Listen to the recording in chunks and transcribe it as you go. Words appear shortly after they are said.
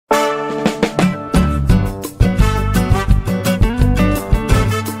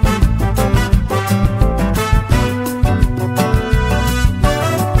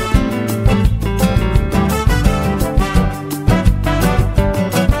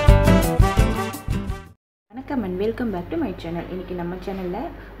வணக்கம் and welcome back to my channel. இன்னைக்கு நம்ம சேனல்ல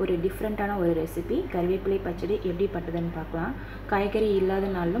ஒரு டிஃபரண்டான ஒரு ரெசிபி கருவேப்பிலை பச்சடி எப்படி பண்றதுன்னு பார்க்கலாம். காய்கறி இல்லாத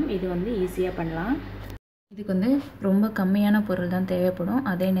நாளும் இது ஈஸியா பண்ணலாம். இதுக்கு ரொம்ப கம்மியான பொருள் தான் தேவைப்படும்.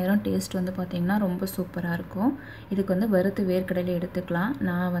 அதே நேரம் டேஸ்ட் பாத்தீங்கன்னா ரொம்ப சூப்பரா இருக்கும். இதுக்கு வறுத்த வேர்க்கடலை எடுத்துக்கலாம்.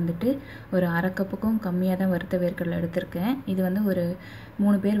 நான் ஒரு அரை கப்புக்கும் கம்மியா தான் வறுத்த வேர்க்கடலை எடுத்துர்க்கேன். இது ஒரு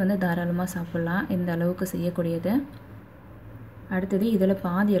 3 பேர் தாராளமா சாப்பிடலாம். இந்த அளவுக்கு செய்யக்கூடியது. அடுத்து இதல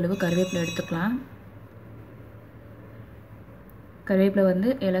பாதி அளவு கருவேப்பிலை எடுத்துக்கலாம்.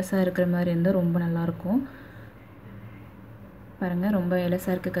 கருவேப்பிலை எலசா இருக்கிற மாதிரி இருந்தா ரொம்ப நல்லா இருக்கும். பாருங்க ரொம்ப எலசா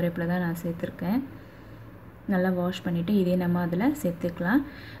இருக்க கருவேப்பிலை தான் நான் சேர்த்திருக்கேன். நல்லா வாஷ் பண்ணிட்டு இதே நம்ம அதல சேர்த்துக்கலாம்.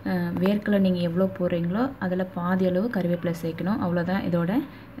 வேர்க்கடலை நீங்க எவ்வளவு போடுறீங்களோ அதல பாதி அளவு கருவேப்பிலை சேர்க்கணும். அவ்வளவுதான் இதோட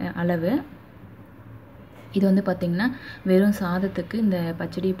அளவு. இது பாத்தீங்கன்னா வெறும் சாதத்துக்கு இந்த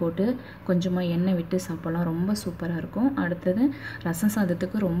பச்சடி போட்டு கொஞ்சமா எண்ணெய் விட்டு சாப்பிடலாம். ரொம்ப சூப்பரா இருக்கும். அடுத்து ரசம்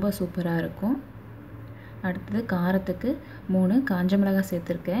சாதத்துக்கு ரொம்ப சூப்பரா இருக்கும். அடுத்து காரத்துக்கு 3 காஞ்ச மிளகாய்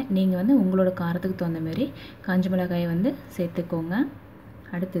சேர்த்திருக்கேன். நீங்க உங்களோட காரத்துக்கு தகுந்த மாதிரி காஞ்ச மிளகாயை சேர்த்துக்கோங்க.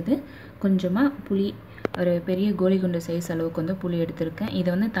 அடுத்து கொஞ்சமா புளி ஒரு பெரிய கோலி குண்டு சைஸ் அளவுக்கு புளி எடுத்துர்க்கேன்.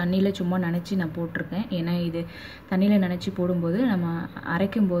 இத தண்ணில சும்மா நனைச்சி நான் போட்டுருக்கேன். ஏனா இது தண்ணில நனைச்சி போடும்போது நம்ம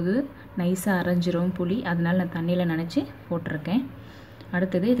அரைக்கும்போது நைஸா அரைஞ்சிரும் புளி. அதனால நான் தண்ணில நனைச்சி போட்டுருக்கேன்.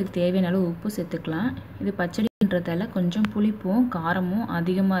 அடுத்து இதுக்கு தேவையான அளவு உப்பு சேர்த்துக்கலாம். இது பச்சடின்றதால கொஞ்சம் புளிப்பும் காரமும்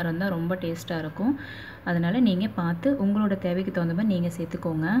அதிகமா இருந்தா ரொம்ப டேஸ்டா இருக்கும். அதனால நீங்க பார்த்து உங்களோட தேவைக்கு தகுந்த மாதிரி நீங்க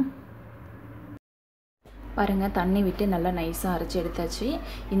சேர்த்துக்கோங்க. பாருங்க தண்ணி விட்டு நல்லா நைஸா அரைச்சு எடுத்தாச்சு.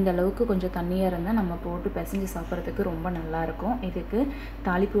 இந்த அளவுக்கு கொஞ்சம் தண்ணியா இருந்தா நம்ம போட்டு பிசைஞ்சு சாப்பிடுறதுக்கு ரொம்ப நல்லா இருக்கும். இதுக்கு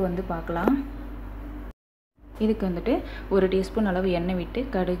தாளிப்பு பார்க்கலாம். இதுக்கு 1 டீஸ்பூன் அளவு எண்ணெய் விட்டு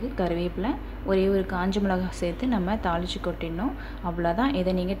கடுகு, கருவேப்பிலை, ஒரே ஒரு காஞ்ச மிளகாய் சேர்த்து நம்ம தாளிச்சு கொட்டிடணும். அவ்வளவுதான்.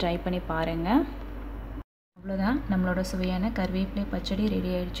 இதை நீங்க ட்ரை பண்ணி பாருங்க. அவ்வளவுதான். நம்மளோட சுவையான கருவேப்பிலை பச்சடி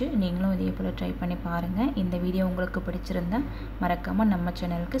ரெடி ஆயிடுச்சு. நீங்களும் இதே போல ட்ரை பண்ணி பாருங்க. இந்த வீடியோ உங்களுக்கு பிடிச்சிருந்தா மறக்காம நம்ம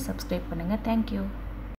சேனலுக்கு சப்ஸ்கிரைப் பண்ணுங்க. Thank you.